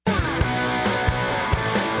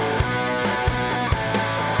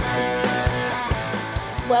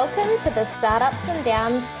Welcome to the Startups and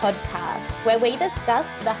Downs podcast, where we discuss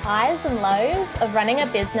the highs and lows of running a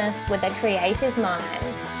business with a creative mind.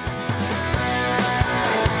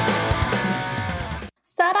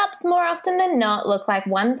 Startups more often than not look like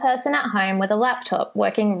one person at home with a laptop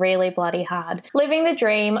working really bloody hard, living the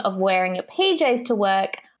dream of wearing your PJs to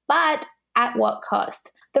work, but at what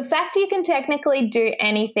cost? The fact you can technically do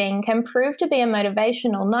anything can prove to be a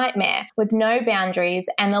motivational nightmare with no boundaries,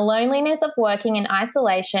 and the loneliness of working in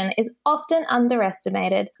isolation is often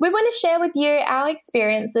underestimated. We want to share with you our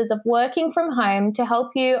experiences of working from home to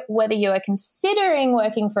help you whether you are considering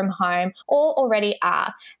working from home or already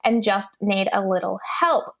are and just need a little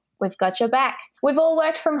help. We've got your back. We've all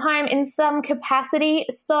worked from home in some capacity.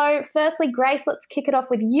 So firstly, Grace, let's kick it off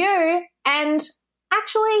with you. And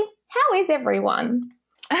actually, how is everyone?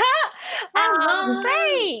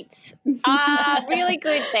 Great. Really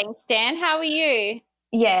good, thanks, Dan. How are you?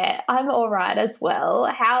 Yeah, I'm all right as well.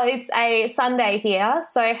 It's a Sunday here,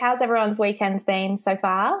 so how's everyone's weekends been so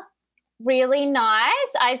far? Really nice.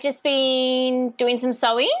 I've just been doing some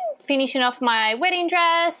sewing, finishing off my wedding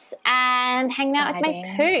dress and hanging out with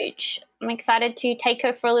my pooch. I'm excited to take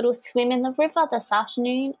her for a little swim in the river this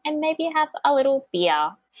afternoon and maybe have a little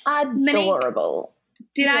beer. Adorable.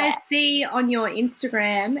 Did I see on your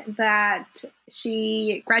Instagram that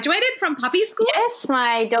she graduated from puppy school? Yes,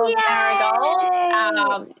 my dog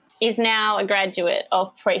Marigold is now a graduate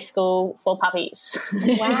of preschool for puppies.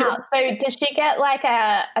 Wow. So does she get like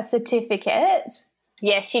a certificate?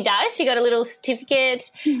 Yes, she does. She got a little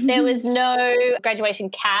certificate. There was no graduation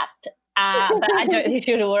cap. But I don't think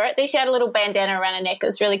she would have wore it. She had a little bandana around her neck. It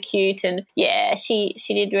was really cute, and yeah, she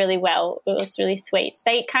did really well. It was really sweet.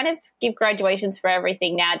 They kind of give graduations for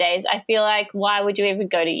everything nowadays. I feel like, why would you even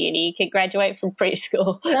go to uni? You could graduate from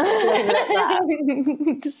preschool.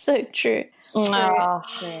 It's so true. What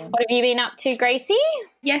have you been up to, Gracie?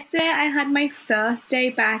 Yesterday I had my first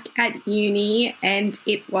day back at uni and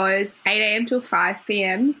it was 8 a.m. till 5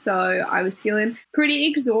 p.m. So I was feeling pretty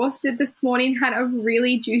exhausted this morning, had a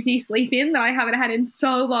really juicy sleep in that I haven't had in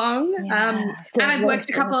so long. And I've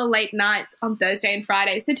worked a couple of late nights on Thursday and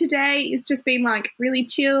Friday. So today it's just been like really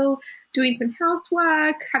chill, doing some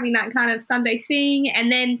housework, having that kind of Sunday thing.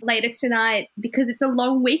 And then later tonight, because it's a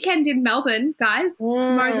long weekend in Melbourne, guys,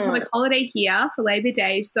 tomorrow's a public holiday here for Labor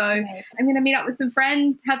Day. So I'm going to meet up with some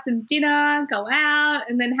friends, have some dinner, go out,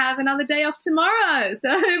 and then have another day off tomorrow.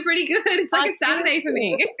 So pretty good. It's like a Saturday for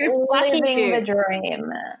me. Living the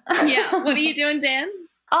dream. Yeah. What are you doing, Dan?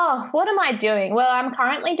 Oh, what am I doing? Well, I'm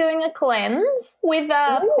currently doing a cleanse with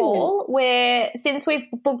Paul, where since we've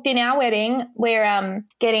booked in our wedding, we're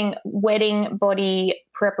getting wedding body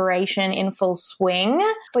preparation in full swing,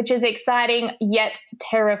 which is exciting yet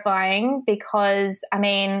terrifying because, I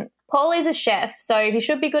mean, Paul is a chef, so he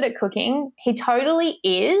should be good at cooking. He totally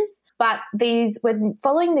is. But we're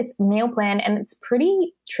following this meal plan and it's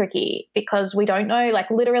pretty tricky because we don't know, like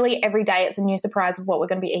literally every day it's a new surprise of what we're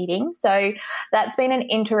going to be eating. So that's been an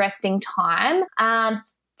interesting time.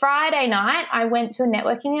 Friday night, I went to a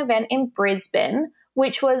networking event in Brisbane,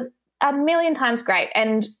 which was a million times great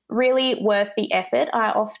and really worth the effort. I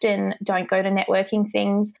often don't go to networking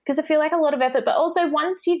things because I feel like a lot of effort, but also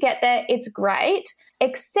once you get there, it's great,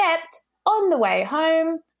 except on the way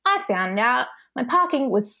home, I found out my parking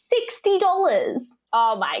was $60.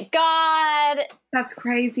 Oh, my God. That's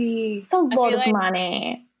crazy. It's a lot of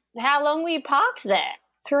money. How long were you parked there?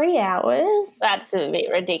 3 hours. That's a bit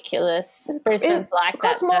ridiculous. Brisbane's like that. It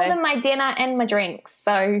costs more than my dinner and my drinks.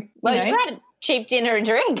 So, you had cheap dinner and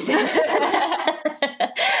drinks.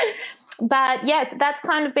 But yes, that's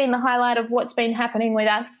kind of been the highlight of what's been happening with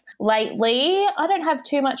us lately. I don't have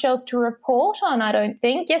too much else to report on, I don't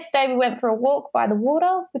think. Yesterday we went for a walk by the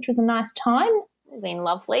water, which was a nice time. It's been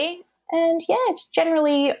lovely. And yeah, just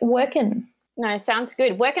generally working. No, sounds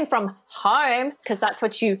good. Working from home, because that's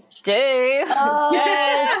what you do. Oh,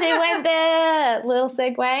 yes, she went there. Little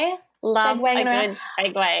segue. Love a good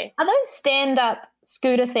segue. Are those stand-up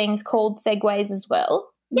scooter things called segways as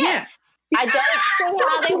well? Yes. I don't see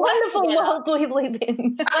how they wonderful world we live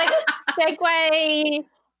in. Like Segway,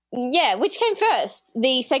 yeah. Which came first,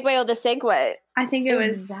 the Segway or the Segway? I think it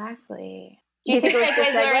was exactly. Do you think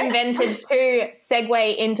segways were invented to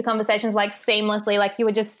segue into conversations like seamlessly, like you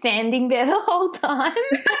were just standing there the whole time?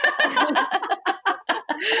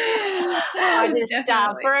 I just,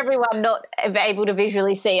 for everyone not able to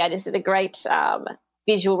visually see, I just did a great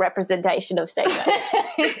visual representation of Segway.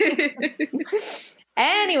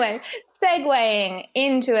 Anyway, segueing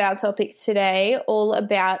into our topic today, all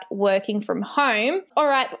about working from home. All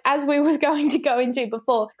right, as we were going to go into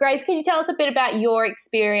before, Grace, can you tell us a bit about your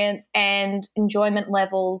experience and enjoyment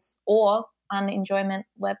levels or unenjoyment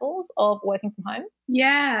levels of working from home?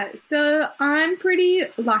 Yeah, so I'm pretty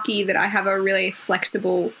lucky that I have a really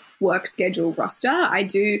flexible work schedule roster.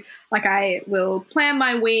 I will plan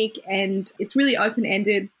my week and it's really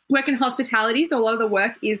open-ended. Work in hospitality, so a lot of the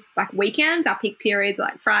work is like weekends. Our peak periods are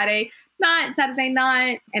like Friday night, Saturday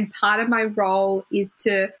night, and part of my role is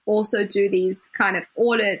to also do these kind of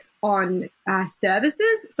audits on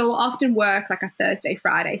services. So I'll often work like a Thursday,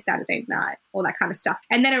 Friday, Saturday night, all that kind of stuff.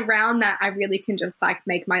 And then around that, I really can just like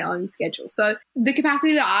make my own schedule. So the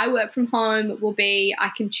capacity that I work from home will be I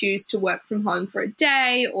can choose to work from home for a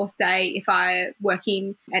day, or say if I'm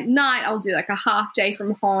working at night, I'll do like a half day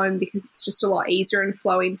from home because it's just a lot easier and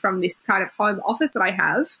flowing from this kind of home office that I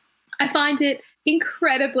have. I find it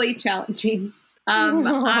incredibly challenging.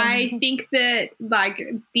 I think that like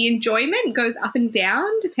the enjoyment goes up and down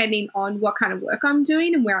depending on what kind of work I'm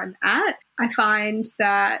doing and where I'm at. I find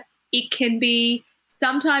that it can be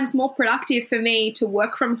sometimes more productive for me to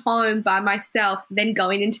work from home by myself than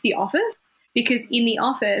going into the office. Because in the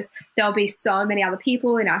office, there'll be so many other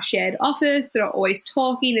people in our shared office that are always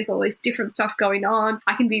talking. There's all this different stuff going on.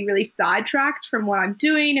 I can be really sidetracked from what I'm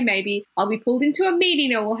doing, and maybe I'll be pulled into a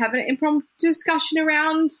meeting or we'll have an impromptu discussion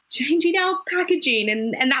around changing our packaging,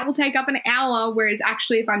 and that will take up an hour, whereas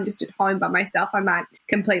actually if I'm just at home by myself, I might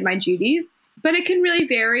complete my duties. But it can really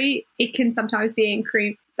vary. It can sometimes be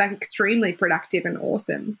extremely productive and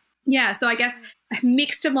awesome. Yeah, so I guess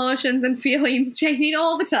mixed emotions and feelings changing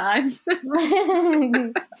all the time.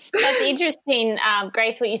 That's interesting,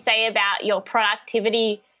 Grace, what you say about your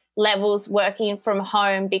productivity levels working from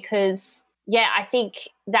home, because, yeah, I think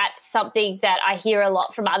that's something that I hear a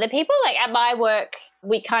lot from other people. Like at my work,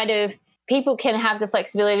 people can have the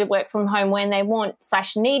flexibility to work from home when they want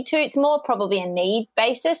 / need to. It's more probably a need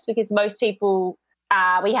basis because most people,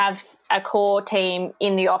 we have a core team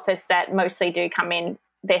in the office that mostly do come in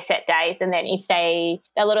their set days, and then if a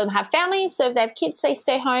lot of them have families, so if they have kids, they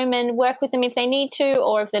stay home and work with them if they need to,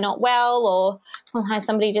 or if they're not well, or sometimes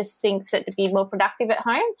somebody just thinks that to be more productive at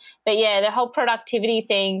home. But yeah, the whole productivity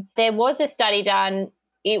thing, there was a study done,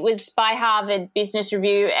 it was by Harvard Business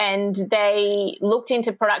Review, and they looked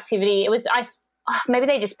into productivity. It was maybe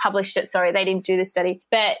they just published it, sorry, they didn't do the study,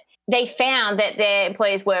 but they found that their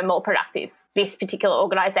employees were more productive, this particular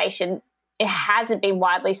organisation. It hasn't been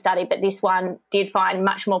widely studied, but this one did find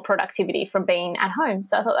much more productivity from being at home.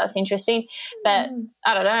 So I thought that was interesting. But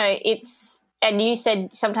I don't know, and you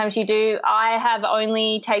said sometimes you do. I have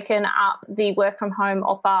only taken up the work from home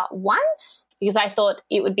offer once because I thought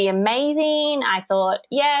it would be amazing. I thought,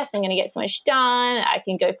 yes, I'm going to get so much done. I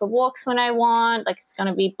can go for walks when I want. Like it's going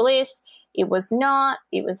to be bliss. It was not.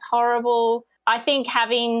 It was horrible. I think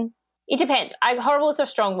it depends. Horrible is a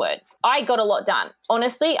strong word. I got a lot done.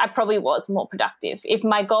 Honestly, I probably was more productive. If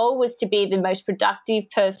my goal was to be the most productive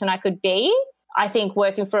person I could be, I think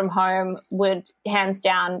working from home would hands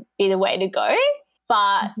down be the way to go.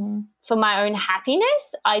 But for my own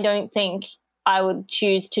happiness, I don't think I would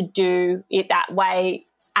choose to do it that way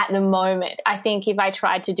at the moment. I think if I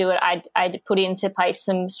tried to do it, I'd put into place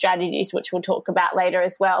some strategies, which we'll talk about later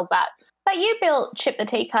as well. But you built Chip the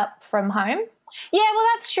Teacup from home. Yeah, well,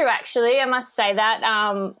 that's true, actually. I must say that.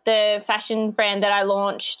 The fashion brand that I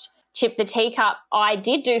launched, Chip the Teacup, I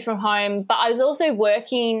did do from home, but I was also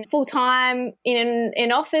working full-time in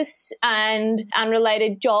an office and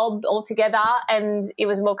unrelated job altogether, and it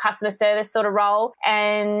was a more customer service sort of role.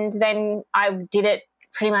 And then I did it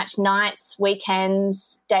pretty much nights,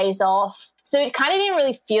 weekends, days off. So it kind of didn't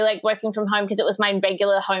really feel like working from home because it was my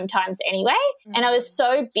regular home times anyway. And I was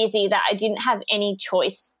so busy that I didn't have any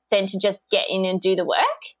choice than to just get in and do the work.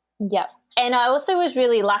 Yep. And I also was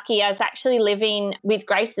really lucky. I was actually living with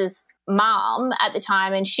Grace's mum at the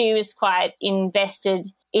time, and she was quite invested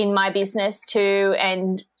in my business too.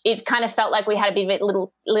 And it kind of felt like we had a bit of a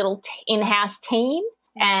little in-house team.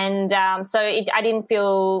 And so I didn't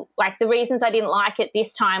feel like the reasons I didn't like it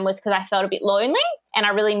this time was because I felt a bit lonely, and I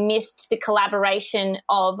really missed the collaboration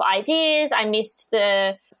of ideas. I missed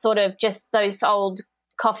the sort of just those old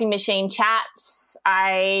coffee machine chats.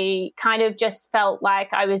 I kind of just felt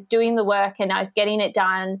like I was doing the work and I was getting it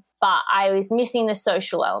done, but I was missing the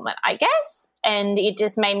social element, I guess. And it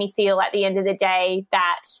just made me feel at the end of the day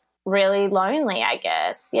that really lonely, I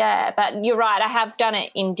guess. Yeah, but you're right. I have done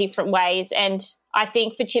it in different ways. And I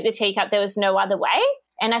think for Chip the Teacup, there was no other way.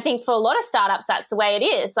 And I think for a lot of startups, that's the way it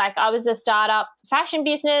is. Like I was a startup fashion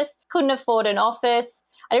business, couldn't afford an office.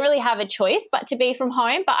 I didn't really have a choice but to be from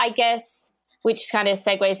home. But I guess, which kind of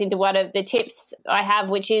segues into one of the tips I have,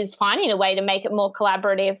 which is finding a way to make it more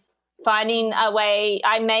collaborative finding a way.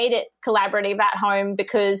 I made it collaborative at home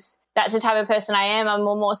because that's the type of person I am. I'm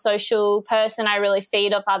a more social person. I really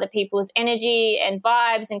feed off other people's energy and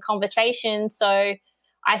vibes and conversations. So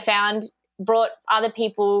I brought other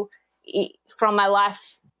people from my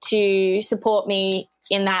life to support me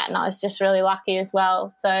in that, and I was just really lucky as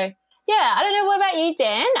well. So, yeah, I don't know. What about you,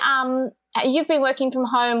 Dan? You've been working from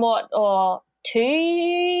home, 2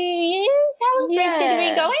 years? How long's Red City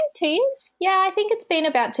been going? 2 years? Yeah, I think it's been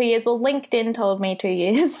about 2 years. Well, LinkedIn told me 2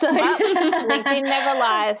 years. So. Well, LinkedIn never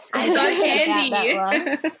lies. So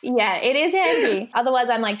handy. Yeah, it is handy.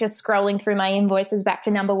 Otherwise, I'm like just scrolling through my invoices back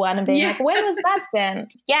to number one and being like, when was that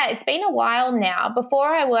sent? Yeah, it's been a while now. Before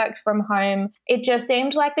I worked from home, it just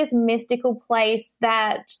seemed like this mystical place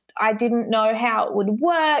that I didn't know how it would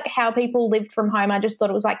work, how people lived from home. I just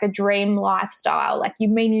thought it was like the dream lifestyle. Like, you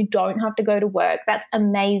mean you don't have to go to work? That's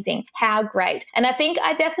amazing. How great. And I think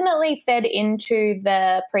I definitely fed into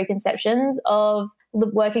the preconceptions of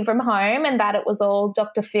working from home and that it was all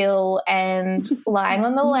Dr. Phil and lying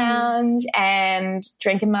on the lounge and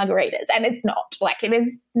drinking margaritas. And it's not. Like, it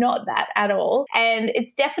is not that at all. And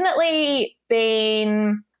it's definitely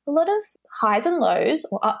been a lot of highs and lows,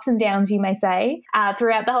 or ups and downs, you may say,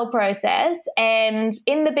 throughout the whole process. And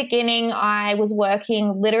in the beginning, I was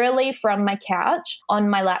working literally from my couch on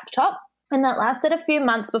my laptop. And that lasted a few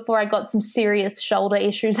months before I got some serious shoulder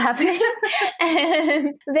issues happening.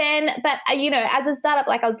 And then, but as a startup,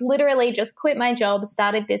 like, I was literally just quit my job,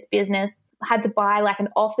 started this business, had to buy like an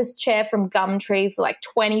office chair from Gumtree for like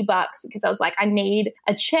 $20 because I was like, I need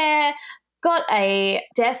a chair. Got a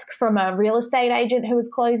desk from a real estate agent who was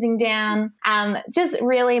closing down. Just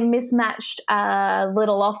really mismatched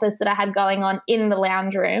little office that I had going on in the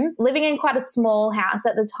lounge room. Living in quite a small house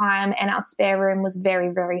at the time, and our spare room was very,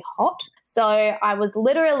 very hot. So I was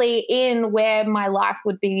literally in where my life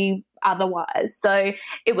would be otherwise. So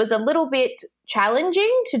it was a little bit challenging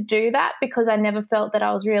to do that because I never felt that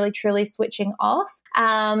I was really truly switching off.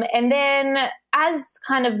 And then as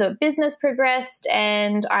kind of the business progressed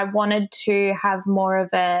and I wanted to have more of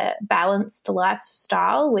a balanced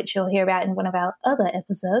lifestyle, which you'll hear about in one of our other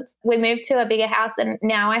episodes, we moved to a bigger house, and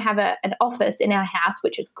now I have an office in our house,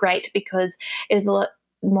 which is great because it is a lot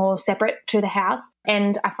more separate to the house.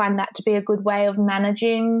 And I find that to be a good way of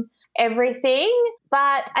managing everything.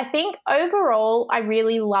 But I think overall, I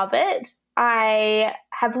really love it. I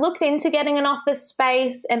have looked into getting an office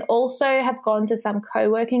space and also have gone to some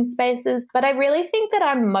co-working spaces, but I really think that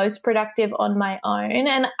I'm most productive on my own.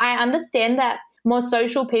 And I understand that more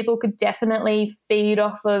social people could definitely feed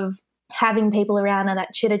off of having people around and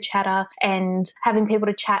that chitter chatter and having people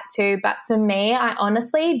to chat to. But for me, I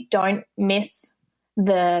honestly don't miss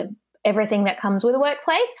everything that comes with a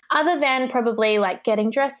workplace, other than probably like getting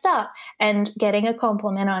dressed up and getting a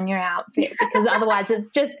compliment on your outfit, because otherwise it's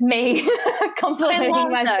just me complimenting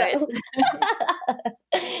myself.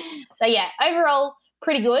 So yeah, overall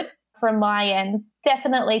pretty good from my end.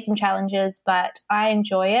 Definitely some challenges, but I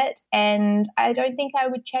enjoy it and I don't think I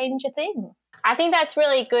would change a thing. I think that's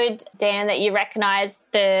really good, Dan, that you recognise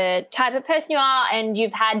the type of person you are and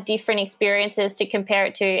you've had different experiences to compare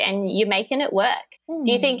it to and you're making it work.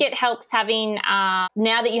 Do you think it helps having, now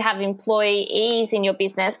that you have employees in your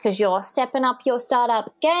business, because you're stepping up your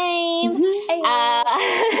startup game?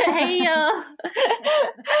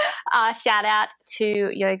 Shout out to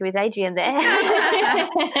Yoga with Adrian there.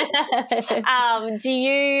 Do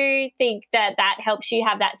you think that helps you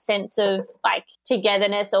have that sense of like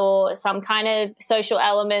togetherness or some kind of social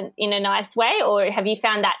element in a nice way, or have you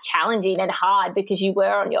found that challenging and hard because you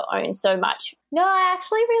were on your own so much? No, I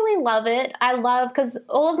actually really love it. I love, because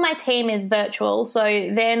all of my team is virtual, so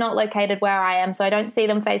they're not located where I am, so I don't see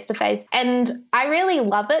them face to face. And I really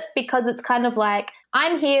love it because it's kind of like,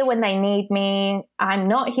 I'm here when they need me. I'm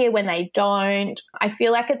not here when they don't. I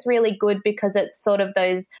feel like it's really good because it's sort of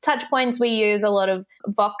those touch points. We use a lot of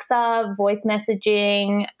Voxer, voice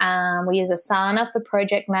messaging. We use Asana for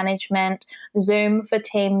project management, Zoom for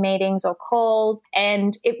team meetings or calls.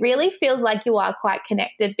 And it really feels like you are quite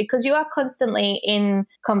connected because you are constantly in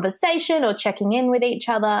conversation or checking in with each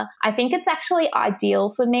other. I think it's actually ideal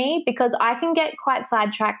for me because I can get quite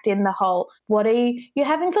sidetracked in the whole, what are you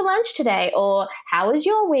having for lunch today? Or how was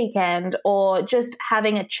your weekend? Or just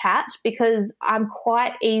having a chat, because I'm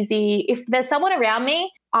quite easy. If there's someone around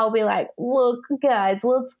me, I'll be like, look, guys,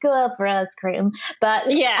 let's go out for ice cream.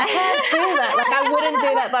 But yeah, I can't do that. Like, I wouldn't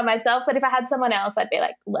do that by myself. But if I had someone else, I'd be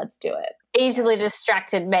like, let's do it. Easily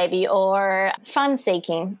distracted maybe, or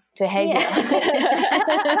fun-seeking behaviour. Yeah.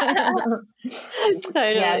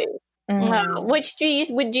 Totally. Yeah. Which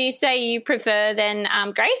would you say you prefer then,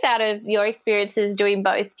 Grace, out of your experiences doing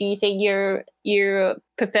both? Do you think you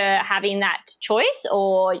prefer having that choice,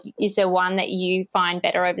 or is there one that you find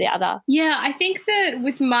better over the other? Yeah, I think that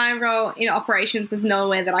with my role in operations, there's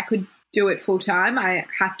nowhere that I could do it full time. I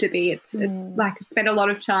have to be like spend a lot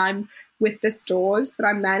of time with the stores that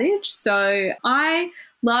I manage. So I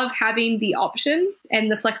love having the option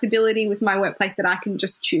and the flexibility with my workplace that I can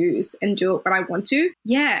just choose and do it when I want to.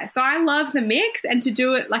 Yeah, so I love the mix, and to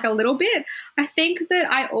do it like a little bit. I think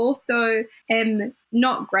that I also am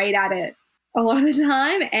not great at it a lot of the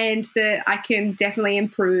time, and that I can definitely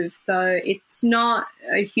improve. So it's not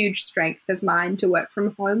a huge strength of mine to work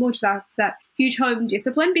from home or to have that huge home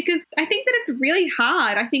discipline, because I think that it's really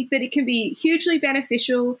hard. I think that it can be hugely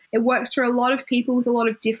beneficial. It works for a lot of people with a lot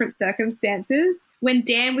of different circumstances. When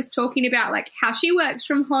Dan was talking about like how she works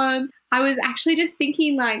from home, I was actually just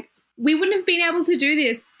thinking like, we wouldn't have been able to do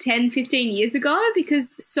this 10, 15 years ago,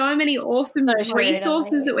 because so many awesome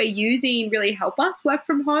resources that we're using really help us work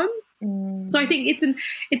from home. So I think it's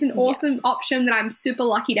an awesome option that I'm super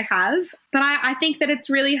lucky to have. But I think that it's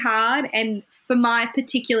really hard, and for my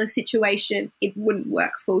particular situation, it wouldn't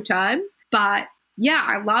work full time. But yeah,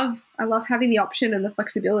 I love having the option and the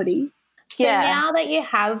flexibility. So now that you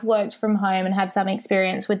have worked from home and have some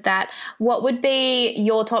experience with that, what would be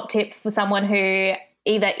your top tip for someone who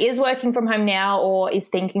either is working from home now or is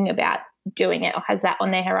thinking about doing it or has that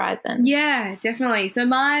on their horizon? Yeah, definitely. So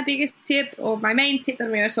my biggest tip, or my main tip that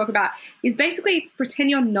I'm going to talk about, is basically pretend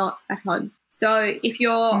you're not at home. So if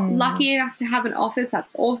you're lucky enough to have an office,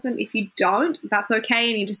 that's awesome. If you don't, that's okay,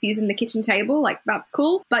 and you're just using the kitchen table, like that's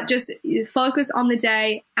cool. But just focus on the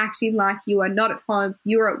day, acting like you are not at home,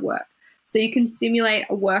 you're at work. So you can simulate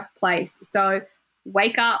a workplace. So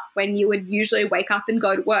wake up when you would usually wake up and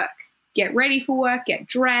go to work. Get ready for work, get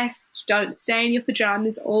dressed, don't stay in your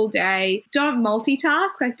pajamas all day. Don't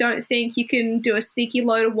multitask. Like, don't think you can do a sneaky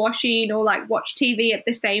load of washing or like watch TV at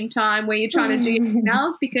the same time where you're trying to do your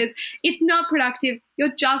emails, because it's not productive.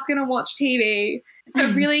 You're just going to watch TV. So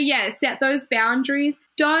really, set those boundaries.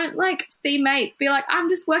 Don't like see mates. Be like, I'm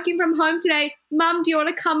just working from home today. Mum, do you want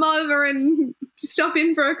to come over and stop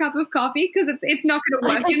in for a cup of coffee? Because it's not going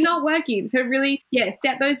to work. You're not working. So really,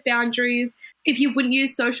 set those boundaries. If you wouldn't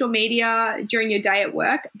use social media during your day at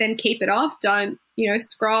work, then keep it off. Don't,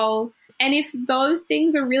 scroll. And if those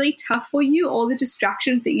things are really tough for you, all the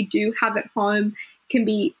distractions that you do have at home can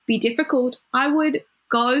be difficult, I would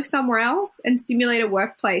go somewhere else and simulate a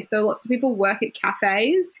workplace. So lots of people work at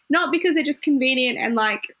cafes, not because they're just convenient and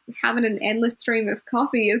like having an endless stream of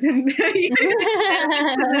coffee isn't,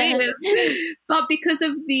 but because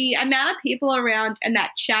of the amount of people around, and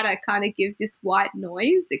that chatter kind of gives this white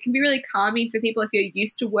noise that can be really calming for people if you're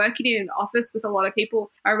used to working in an office with a lot of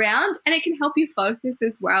people around, and it can help you focus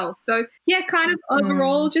as well. So kind of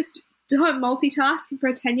overall, just don't multitask and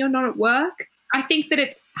pretend you're not at work. I think that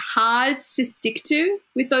it's hard to stick to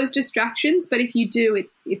with those distractions, but if you do,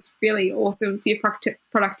 it's really awesome for your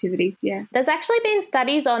productivity. Yeah. There's actually been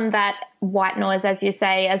studies on that white noise, as you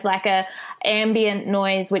say, as like a ambient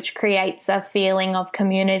noise, which creates a feeling of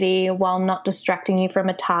community while not distracting you from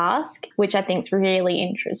a task, which I think is really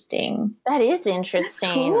interesting. That is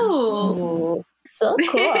interesting. Cool. Ooh. So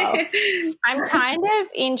cool. I'm kind of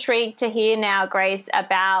intrigued to hear now, Grace,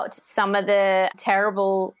 about some of the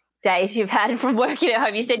terrible days you've had from working at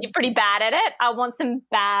home. You said you're pretty bad at it. I want some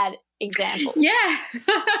bad examples. Yeah.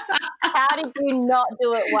 How did you not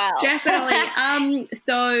do it well? Definitely.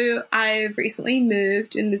 So I've recently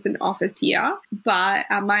moved and there's an office here, but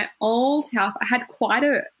my old house, I had quite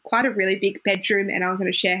a really big bedroom, and I was in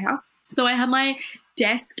a share house. So I had my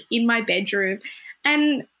desk in my bedroom,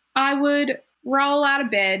 and I would roll out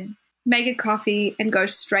of bed, make a coffee, and go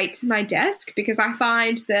straight to my desk, because I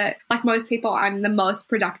find that, like most people, I'm the most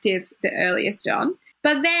productive the earliest on.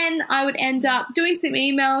 But then I would end up doing some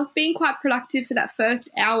emails, being quite productive for that first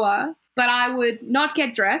hour, but I would not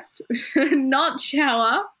get dressed, not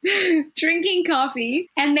shower, drinking coffee,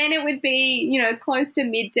 and then it would be, close to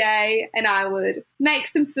midday, and I would make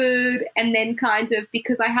some food, and then kind of,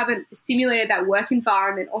 because I haven't simulated that work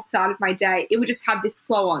environment or started my day, it would just have this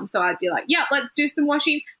flow on. So I'd be like, let's do some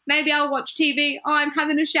washing. Maybe I'll watch TV. Oh, I'm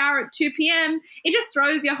having a shower at 2 p.m. It just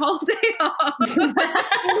throws your whole day off. and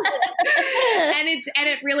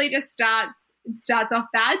it really just starts off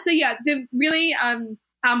bad. So the really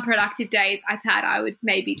unproductive days I've had, I would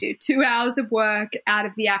maybe do 2 hours of work out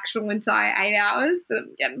of the actual entire 8 hours that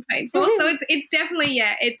I'm getting paid for. So it's definitely,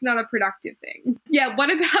 it's not a productive thing. Yeah.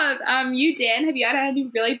 What about you, Dan? Have you had any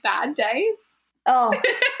really bad days? Oh,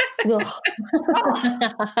 definitely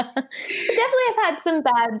have had some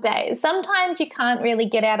bad days. Sometimes you can't really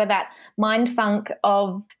get out of that mind funk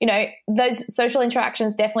of, those social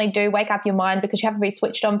interactions definitely do wake up your mind because you have to be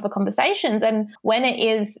switched on for conversations. And when it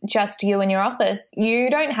is just you in your office, you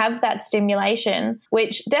don't have that stimulation,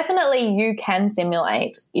 which definitely you can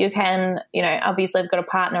simulate. You can, obviously I've got a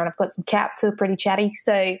partner and I've got some cats who are pretty chatty.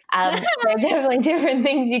 So there are definitely different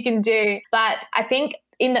things you can do. But I think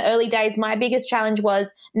in the early days, my biggest challenge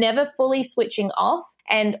was never fully switching off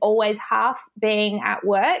and always half being at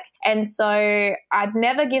work. And so I'd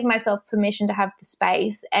never give myself permission to have the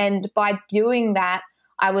space. And by doing that,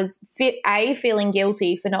 I was feeling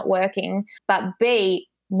guilty for not working, but B,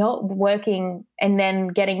 not working and then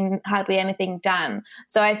getting hardly anything done.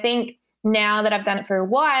 So I think now that I've done it for a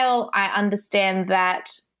while, I understand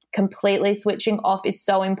that completely switching off is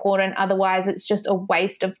so important. Otherwise, it's just a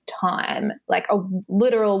waste of time, like a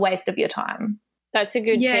literal waste of your time. That's a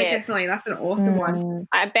good tip. Yeah, definitely. That's an awesome one.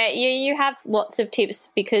 I bet you have lots of tips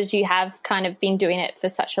because you have kind of been doing it for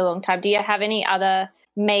such a long time. Do you have any other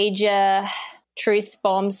major truth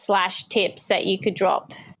bombs / tips that you could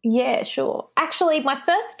drop? Yeah, sure. Actually, my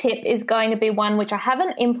first tip is going to be one which I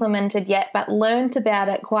haven't implemented yet, but learned about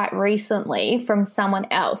it quite recently from someone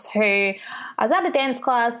else who I was at a dance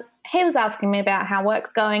class. He was asking me about how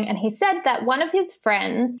work's going, and he said that one of his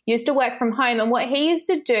friends used to work from home, and what he used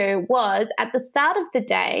to do was at the start of the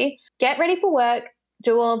day, get ready for work,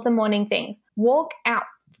 do all of the morning things, walk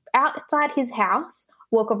outside his house,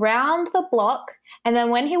 walk around the block, and then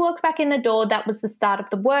when he walked back in the door, that was the start of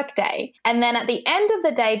the work day. And then at the end of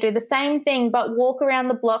the day, do the same thing, but walk around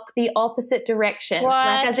the block the opposite direction,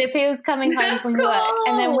 like as if he was coming home from work.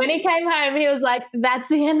 And then when he came home, he was like, that's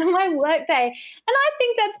the end of my work day. And I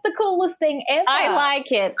think that's the coolest thing ever. I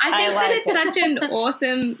like it. I think that it's such an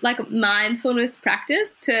awesome, mindfulness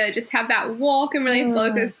practice to just have that walk and really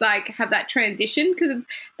focus, have that transition, because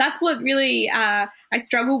that's what really I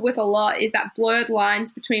struggle with a lot, is that blurred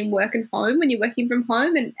lines between work and home when you're working from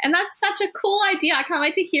home, and that's such a cool idea. I can't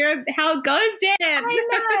wait to hear how it goes, Dan.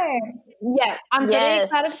 I know. Yeah, I'm pretty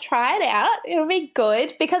excited to try it out. It'll be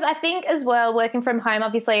good because I think as well, working from home,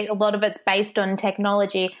 obviously a lot of it's based on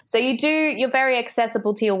technology. So you're very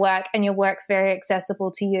accessible to your work and your work's very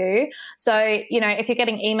accessible to you. So, if you're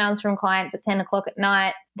getting emails from clients at 10 o'clock at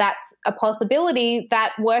night, that's a possibility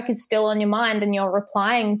that work is still on your mind and you're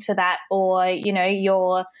replying to that, or,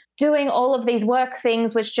 you're doing all of these work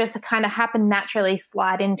things which just kind of happen naturally,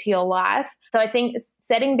 slide into your life. So I think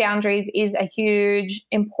setting boundaries is a huge,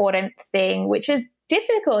 important thing, which is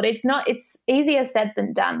difficult. It's easier said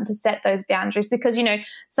than done to set those boundaries because,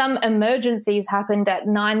 some emergencies happened at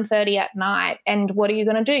 9:30 at night, and what are you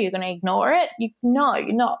going to do? You're going to ignore it? No,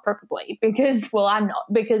 you're not, probably, because, I'm not,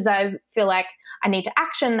 because I feel like I need to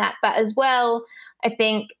action that. But as well, I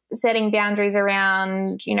think setting boundaries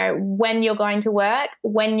around, when you're going to work,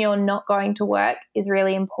 when you're not going to work is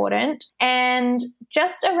really important. And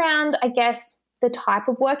just around, I guess, the type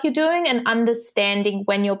of work you're doing and understanding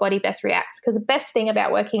when your body best reacts. Because the best thing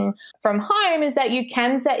about working from home is that you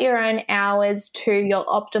can set your own hours to your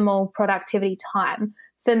optimal productivity time.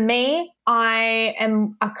 For me, I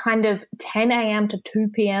am a kind of 10 a.m. to 2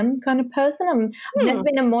 p.m. kind of person. I've never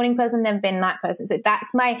been a morning person, never been a night person. So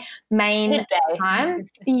that's my main time.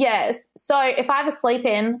 Yes. So if I have a sleep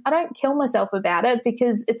in, I don't kill myself about it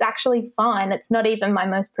because it's actually fine. It's not even my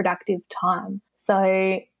most productive time. So,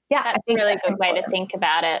 yeah. That's a really good way to think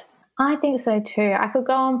about it. I think so too. I could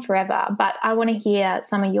go on forever, but I want to hear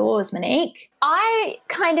some of yours, Monique.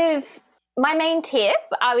 My main tip,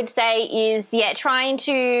 I would say, is, trying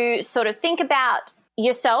to sort of think about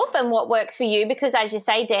yourself and what works for you, because as you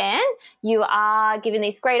say, Dan, you are given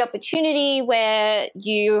this great opportunity where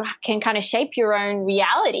you can kind of shape your own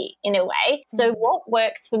reality in a way. So what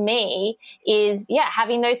works for me is,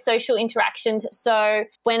 having those social interactions. So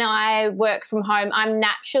when I work from home, I'm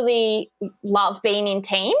naturally love being in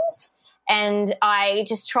teams. And I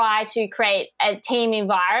just try to create a team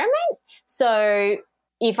environment. So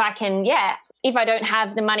if I can, if I don't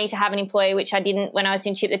have the money to have an employee, which I didn't when I was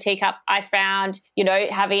in Chip the Teacup, I found,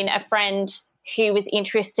 having a friend who was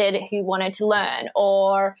interested, who wanted to learn,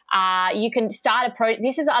 or you can start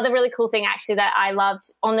this is the other really cool thing actually that I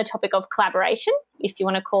loved on the topic of collaboration, if you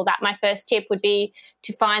want to call that. My first tip would be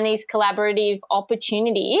to find these collaborative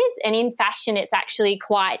opportunities. And in fashion, it's actually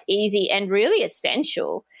quite easy and really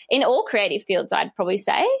essential in all creative fields, I'd probably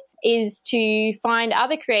say, is to find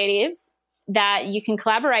other creatives that you can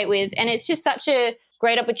collaborate with. And it's just such a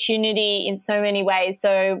great opportunity in so many ways.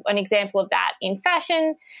 So an example of that in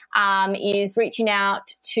fashion is reaching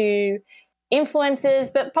out to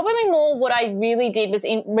influencers, but probably more what I really did was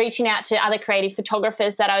in reaching out to other creative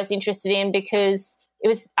photographers that I was interested in, because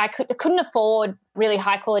I couldn't afford really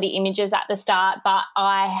high quality images at the start, but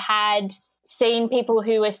I had seen people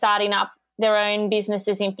who were starting up their own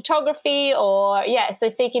businesses in photography, so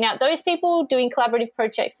seeking out those people, doing collaborative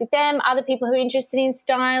projects with them, other people who are interested in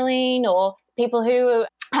styling, or people who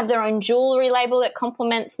have their own jewelry label that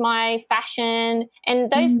complements my fashion. And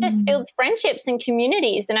those just build friendships and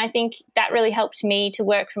communities. And I think that really helped me to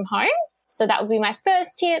work from home. So that would be my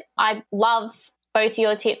first tip. I love both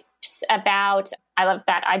your tips about, I love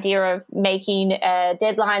that idea of making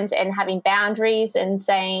deadlines and having boundaries and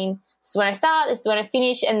saying, this is when I start, this is when I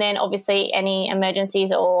finish, and then obviously any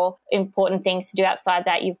emergencies or important things to do outside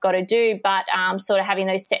that you've got to do, but sort of having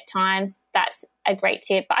those set times, that's a great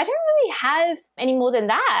tip. But I don't really have any more than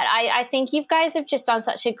that. I think you guys have just done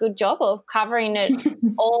such a good job of covering it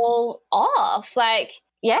all off. Like,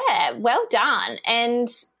 yeah, well done, and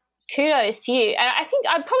kudos to you. And I think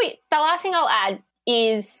the last thing I'll add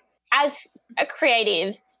is, as a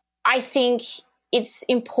creatives, I think it's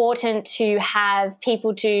important to have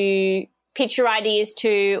people to pitch your ideas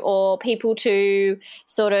to, or people to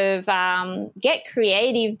sort of get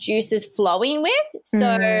creative juices flowing with. So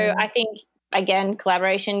I think, again,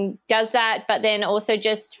 collaboration does that, but then also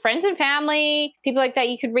just friends and family, people like that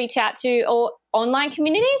you could reach out to, or online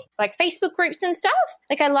communities like Facebook groups and stuff.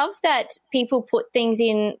 Like, I love that people put things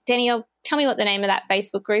in. Danielle, tell me what the name of that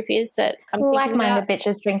Facebook group is that I'm thinking Like-minded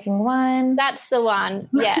bitches drinking wine. That's the one.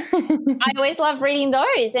 Yeah. I always love reading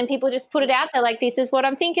those, and people just put it out there like, this is what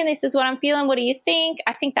I'm thinking, this is what I'm feeling, what do you think?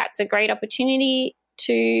 I think that's a great opportunity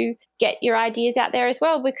to get your ideas out there as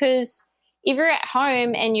well, because if you're at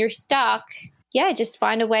home and you're stuck, just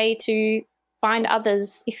find a way to find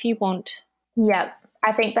others if you want. Yep.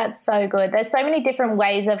 I think that's so good. There's so many different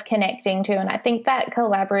ways of connecting to, and I think that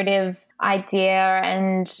collaborative idea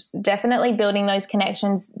and definitely building those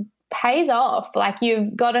connections pays off. Like,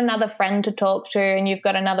 you've got another friend to talk to, and you've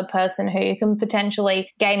got another person who you can potentially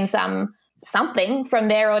gain something from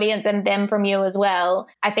their audience and them from you as well.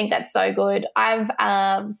 I think that's so good. I've,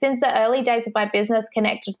 since the early days of my business,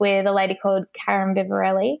 connected with a lady called Karen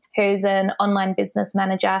Vivarelli, who's an online business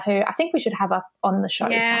manager who I think we should have up on the show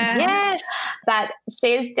sometime. Yes. But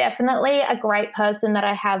she's definitely a great person that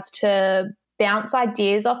I have to bounce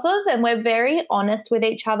ideas off of, and we're very honest with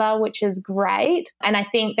each other, which is great. And I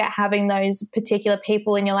think that having those particular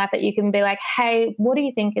people in your life that you can be like, hey, what do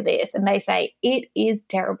you think of this? And they say, it is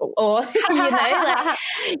terrible. Or, like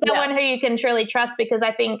someone who you can truly trust, because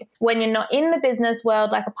I think when you're not in the business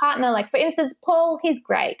world, like a partner, like for instance, Paul, he's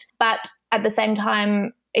great, but at the same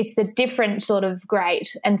time, it's a different sort of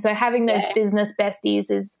great. And so having those business besties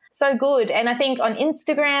is so good. And I think on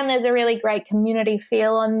Instagram, there's a really great community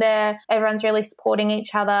feel on there. Everyone's really supporting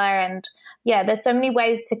each other. And there's so many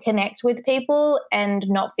ways to connect with people and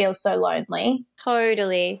not feel so lonely.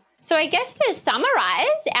 Totally. So I guess to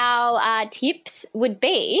summarize, our tips would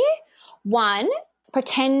be: 1,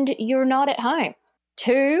 pretend you're not at home.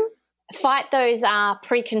 2, fight those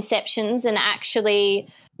preconceptions and actually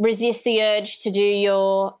resist the urge to do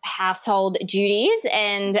your household duties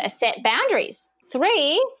and set boundaries.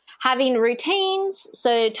 3, having routines,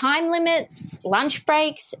 so time limits, lunch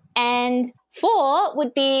breaks. And 4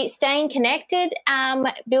 would be staying connected,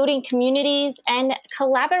 building communities and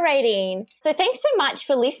collaborating. So thanks so much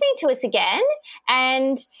for listening to us again.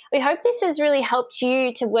 And we hope this has really helped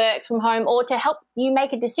you to work from home, or to help you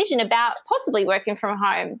make a decision about possibly working from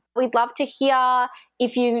home. We'd love to hear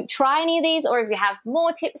if you try any of these, or if you have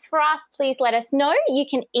more tips for us, please let us know. You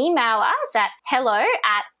can email us at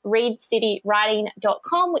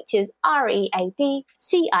hello@readcityWriting.com, which is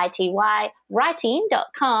READCITY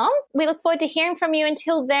writing.com. We look forward to hearing from you.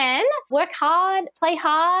 Until then, work hard, play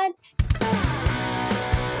hard,